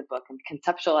into in the book and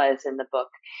conceptualize in the book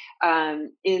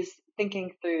is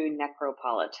thinking through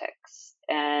necropolitics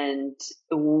and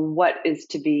what is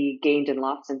to be gained and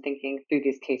lost in thinking through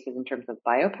these cases in terms of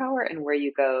biopower and where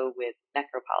you go with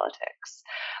necropolitics,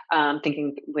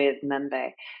 thinking with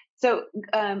Membe. So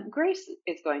Grace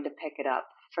is going to pick it up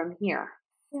from here.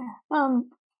 Yeah.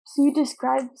 So you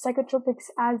describe psychotropics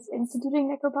as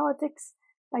instituting necropolitics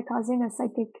by causing a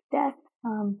psychic death.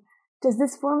 Does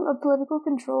this form of political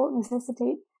control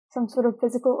necessitate some sort of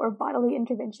physical or bodily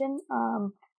intervention,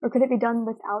 or could it be done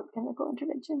without chemical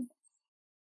intervention?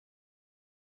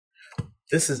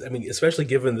 This is, especially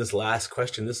given this last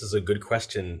question, this is a good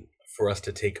question for us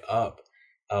to take up.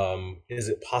 Is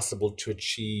it possible to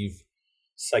achieve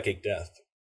psychic death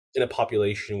in a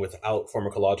population without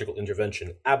pharmacological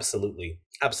intervention? Absolutely.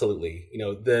 Here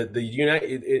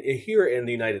in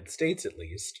the United States, at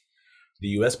least, the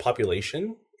U.S.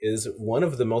 population is one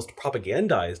of the most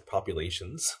propagandized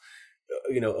populations,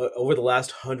 over the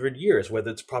last 100 years,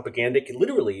 whether it's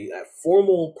literally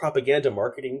formal propaganda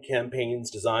marketing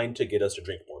campaigns designed to get us to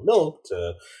drink more milk,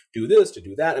 to do this, to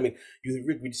do that.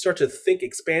 We start to think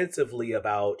expansively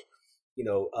about,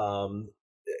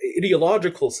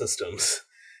 ideological systems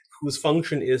whose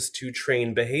function is to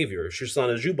train behavior.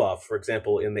 Shoshana Zuboff, for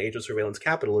example, in The Age of Surveillance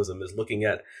Capitalism, is looking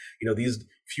at, these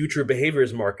future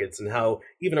behaviors markets and how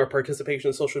even our participation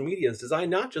in social media is designed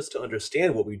not just to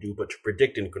understand what we do, but to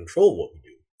predict and control what we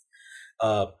do.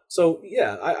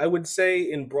 I would say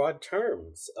in broad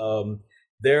terms,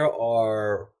 there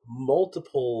are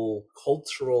multiple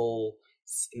cultural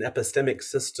and epistemic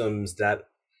systems that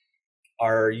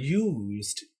are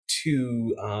used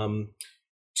to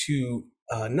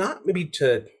not maybe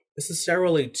to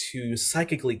necessarily to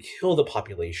psychically kill the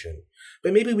population,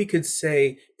 But maybe we could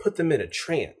say, put them in a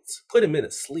trance, put them in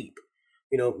a sleep,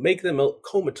 make them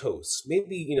comatose.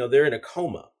 Maybe, they're in a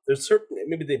coma. There's certain,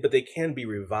 but they can be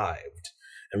revived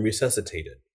and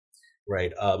resuscitated,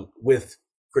 right? With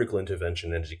critical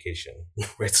intervention and education,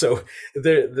 right? So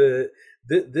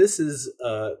this is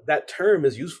that term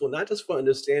is useful not just for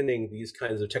understanding these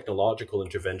kinds of technological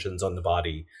interventions on the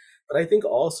body, but I think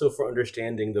also for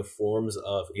understanding the forms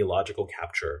of ideological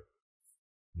capture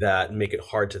that make it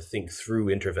hard to think through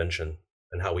intervention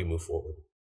and how we move forward.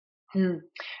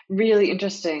 Really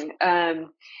interesting.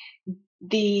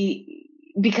 The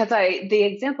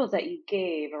examples that you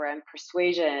gave around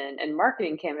persuasion and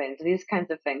marketing campaigns, these kinds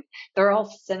of things, they're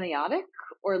all semiotic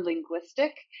or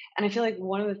linguistic. And I feel like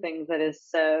one of the things that is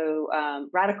so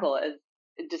radical is,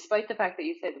 despite the fact that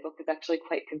you say the book is actually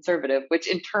quite conservative, which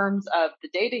in terms of the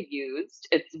data used,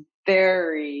 it's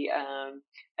very,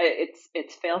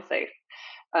 it's fail-safe.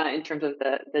 In terms of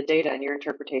the data and your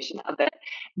interpretation of it.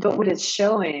 But what it's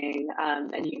showing,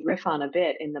 and you riff on a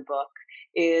bit in the book,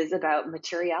 is about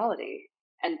materiality.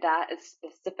 And that is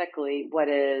specifically what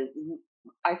is,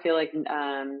 I feel like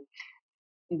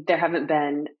there haven't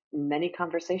been many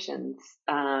conversations,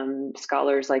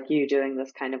 scholars like you doing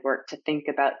this kind of work to think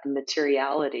about the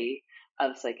materiality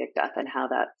of psychic death and how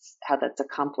that's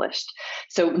accomplished.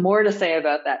 So more to say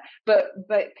about that. But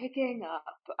picking up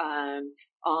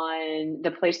on the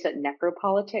place that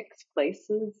necropolitics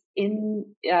places in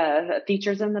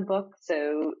features in the book.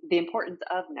 So the importance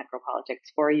of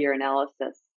necropolitics for your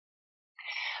analysis.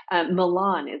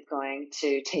 Milan is going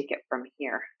to take it from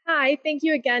here. Hi, thank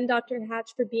you again, Dr.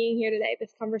 Hatch, for being here today.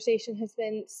 This conversation has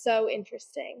been so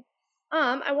interesting.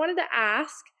 I wanted to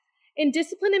ask, in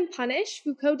Discipline and Punish,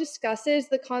 Foucault discusses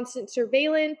the constant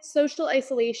surveillance, social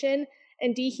isolation,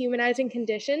 and dehumanizing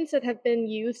conditions that have been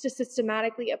used to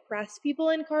systematically oppress people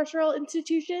in carceral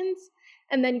institutions.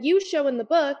 And then you show in the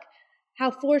book how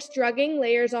forced drugging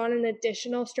layers on an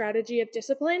additional strategy of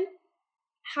discipline.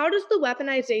 How does the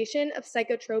weaponization of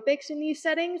psychotropics in these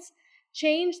settings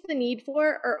change the need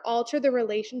for or alter the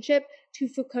relationship to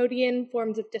Foucauldian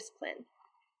forms of discipline?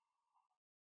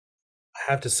 I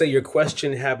have to say, your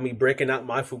question had me breaking out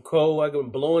my Foucault. I've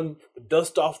been blowing the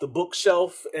dust off the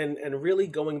bookshelf and really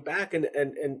going back. And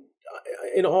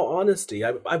in all honesty,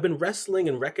 I've been wrestling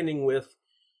and reckoning with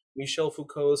Michel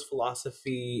Foucault's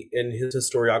philosophy and his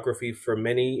historiography for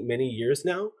many, many years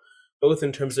now, both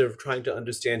in terms of trying to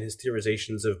understand his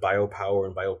theorizations of biopower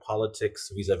and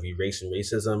biopolitics vis-a-vis race and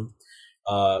racism,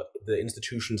 the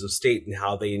institutions of state and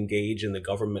how they engage in the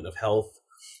government of health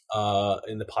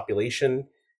in the population.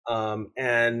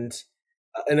 And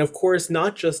of course,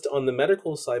 not just on the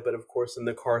medical side, but of course in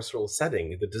the carceral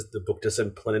setting. The book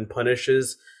Discipline and Punish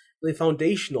is really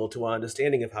foundational to our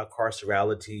understanding of how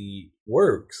carcerality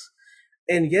works,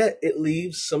 and yet it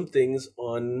leaves some things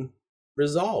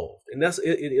unresolved. And that's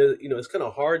it's kind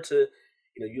of hard to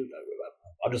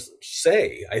I'll just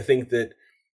say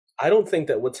I don't think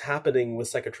that what's happening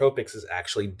with psychotropics is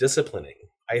actually disciplining.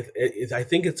 I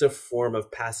think it's a form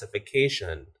of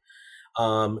pacification.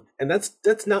 And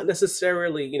that's not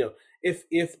necessarily,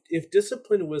 if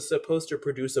discipline was supposed to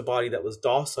produce a body that was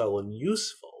docile and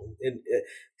useful, and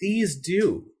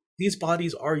these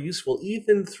bodies are useful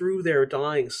even through their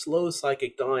dying, slow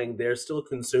psychic dying, they're still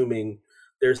consuming,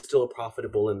 they're still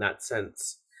profitable in that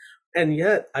sense. And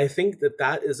yet I think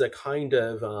that is a kind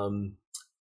of,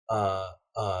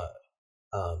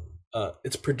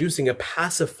 it's producing a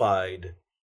pacified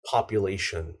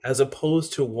population as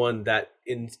opposed to one that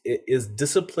is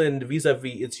disciplined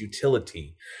vis-a-vis its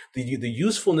utility. The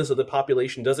usefulness of the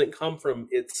population doesn't come from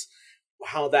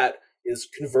how that is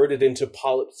converted into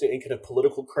any kind of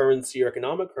political currency or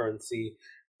economic currency.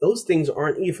 Those things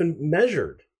aren't even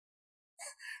measured,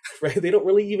 right? They don't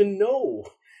really even know.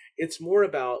 It's more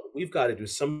about, we've got to do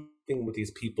something with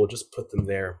these people, just put them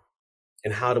there.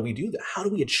 And how do we do that? How do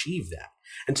we achieve that?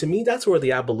 And to me, that's where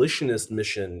the abolitionist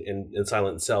mission in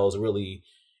Silent Cells really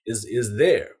is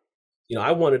there.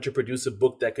 I wanted to produce a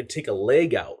book that could take a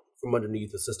leg out from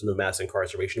underneath the system of mass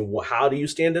incarceration. How do you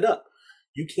stand it up?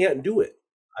 You can't do it,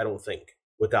 I don't think,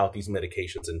 without these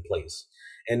medications in place.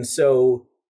 And so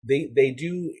they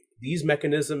do, these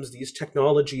mechanisms, these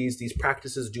technologies, these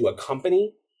practices do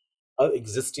accompany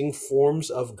existing forms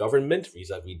of government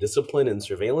vis-a-vis discipline and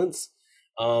surveillance.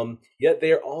 Yet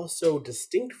they are also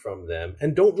distinct from them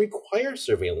and don't require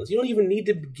surveillance. You don't even need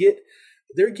to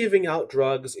they're giving out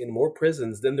drugs in more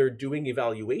prisons than they're doing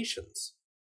evaluations,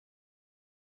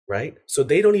 right? So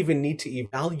they don't even need to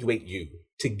evaluate you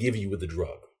to give you the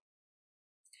drug.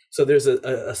 So there's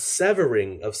a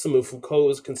severing of some of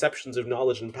Foucault's conceptions of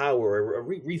knowledge and power, or a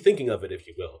rethinking of it, if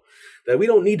you will, that we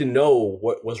don't need to know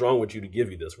what's wrong with you to give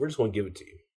you this. We're just going to give it to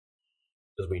you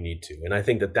because we need to. And I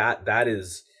think that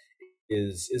is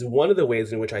one of the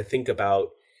ways in which I think about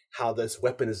how this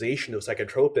weaponization of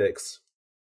psychotropics,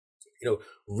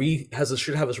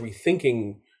 should have us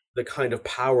rethinking the kind of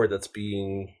power that's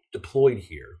being deployed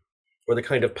here, or the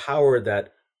kind of power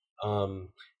that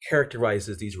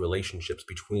characterizes these relationships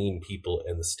between people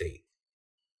and the state.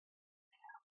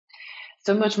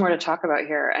 So much more to talk about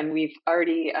here, and we've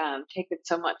already taken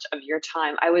so much of your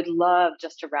time. I would love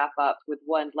just to wrap up with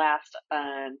one last,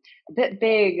 a bit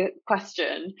big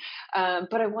question,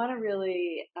 but I want to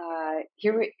really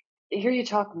hear you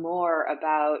talk more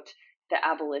about the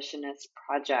abolitionist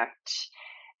project,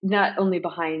 not only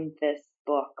behind this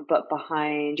book, but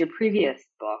behind your previous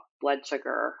book, Blood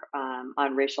Sugar,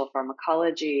 on racial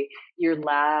pharmacology, your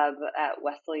lab at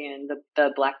Wesleyan,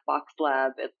 the Black Box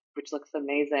Lab, which looks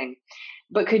amazing.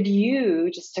 But could you,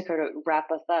 just to kind of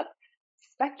wrap us up,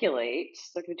 speculate,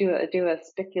 so could do a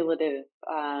speculative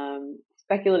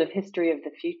history of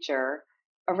the future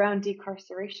around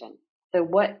decarceration? So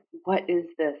what is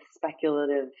this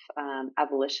speculative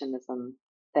abolitionism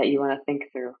that you want to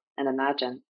think through and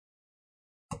imagine?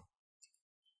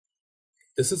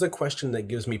 This is a question that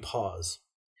gives me pause,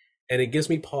 and it gives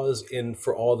me pause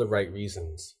for all the right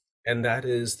reasons. And that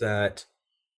is that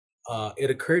it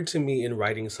occurred to me in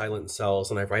writing Silent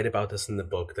Cells, and I write about this in the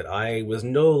book, that I was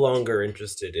no longer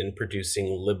interested in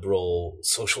producing liberal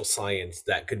social science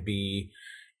that could be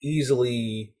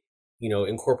easily,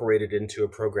 incorporated into a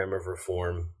program of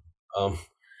reform.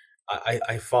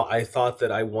 I thought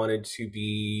that I wanted to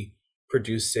be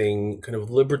producing kind of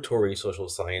liberatory social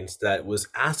science that was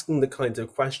asking the kinds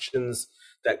of questions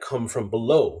that come from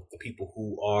below, the people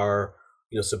who are,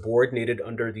 subordinated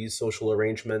under these social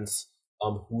arrangements,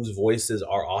 whose voices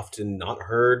are often not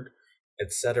heard,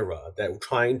 etc. That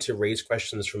trying to raise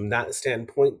questions from that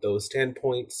standpoint, those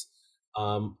standpoints,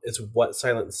 is what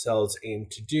Silent Cells aim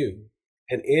to do.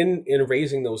 And in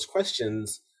raising those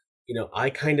questions, I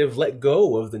kind of let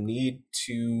go of the need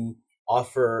to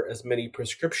offer as many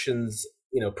prescriptions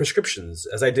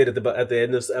as I did at the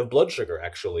end of Blood Sugar,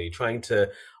 actually, trying to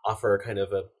offer kind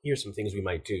of here's some things we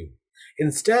might do.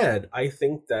 Instead, I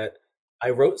think that I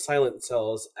wrote Silent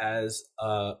Cells as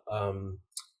an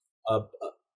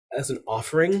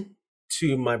offering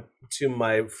to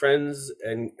my friends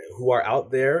and who are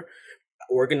out there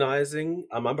organizing.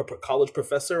 I'm a college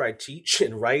professor. I teach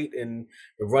and write and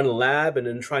run a lab, and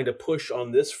then trying to push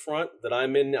on this front that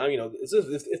I'm in now.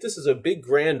 If this is a big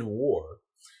grand war,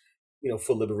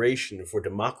 for liberation, for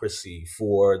democracy,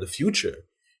 for the future,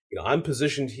 I'm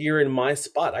positioned here in my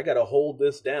spot. I got to hold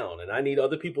this down, and I need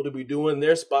other people to be doing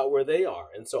their spot where they are.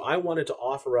 And so I wanted to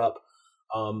offer up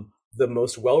the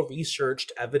most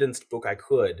well-researched, evidenced book I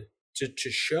could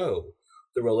to show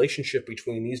the relationship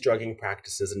between these drugging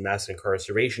practices and mass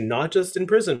incarceration, not just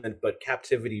imprisonment, but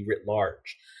captivity writ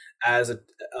large, as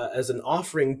an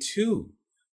offering to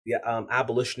the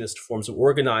abolitionist forms of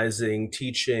organizing,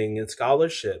 teaching, and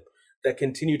scholarship that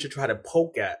continue to try to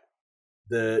poke at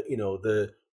the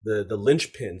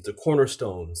linchpins, the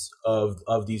cornerstones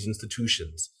of these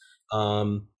institutions.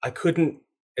 I couldn't,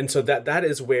 and so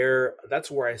that's where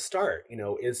I start.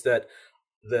 Is that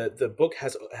the book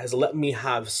has let me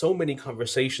have so many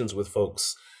conversations with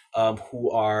folks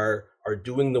who are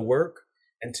doing the work,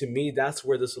 and to me that's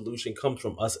where the solution comes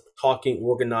from: us talking,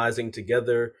 organizing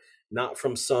together, not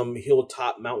from some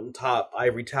hilltop, mountaintop,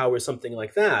 ivory tower, something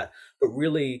like that, but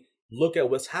really look at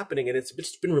what's happening. And it's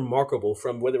just been remarkable,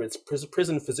 from whether it's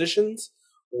prison physicians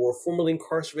or formerly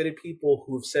incarcerated people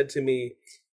who've said to me,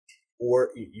 or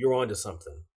you're onto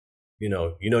something,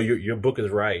 your book is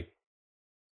right.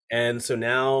 And so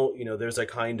now, there's a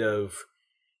kind of,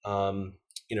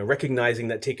 recognizing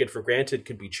that take it for granted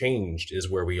could be changed is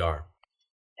where we are.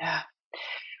 Yeah.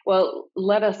 Well,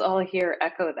 let us all here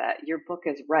echo that. Your book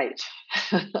is right.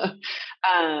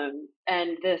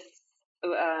 And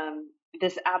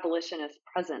this abolitionist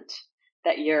present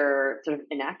that you're sort of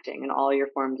enacting in all your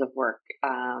forms of work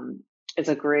is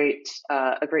a great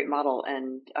model.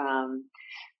 And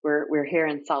we're here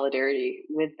in solidarity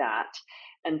with that.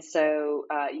 And so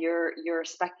your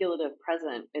speculative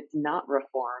present, it's not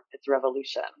reform, it's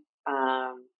revolution.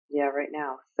 Right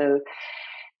now. So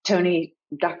Tony,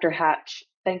 Dr. Hatch,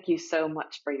 thank you so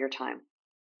much for your time.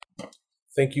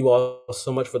 Thank you all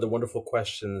so much for the wonderful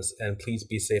questions, and please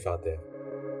be safe out there.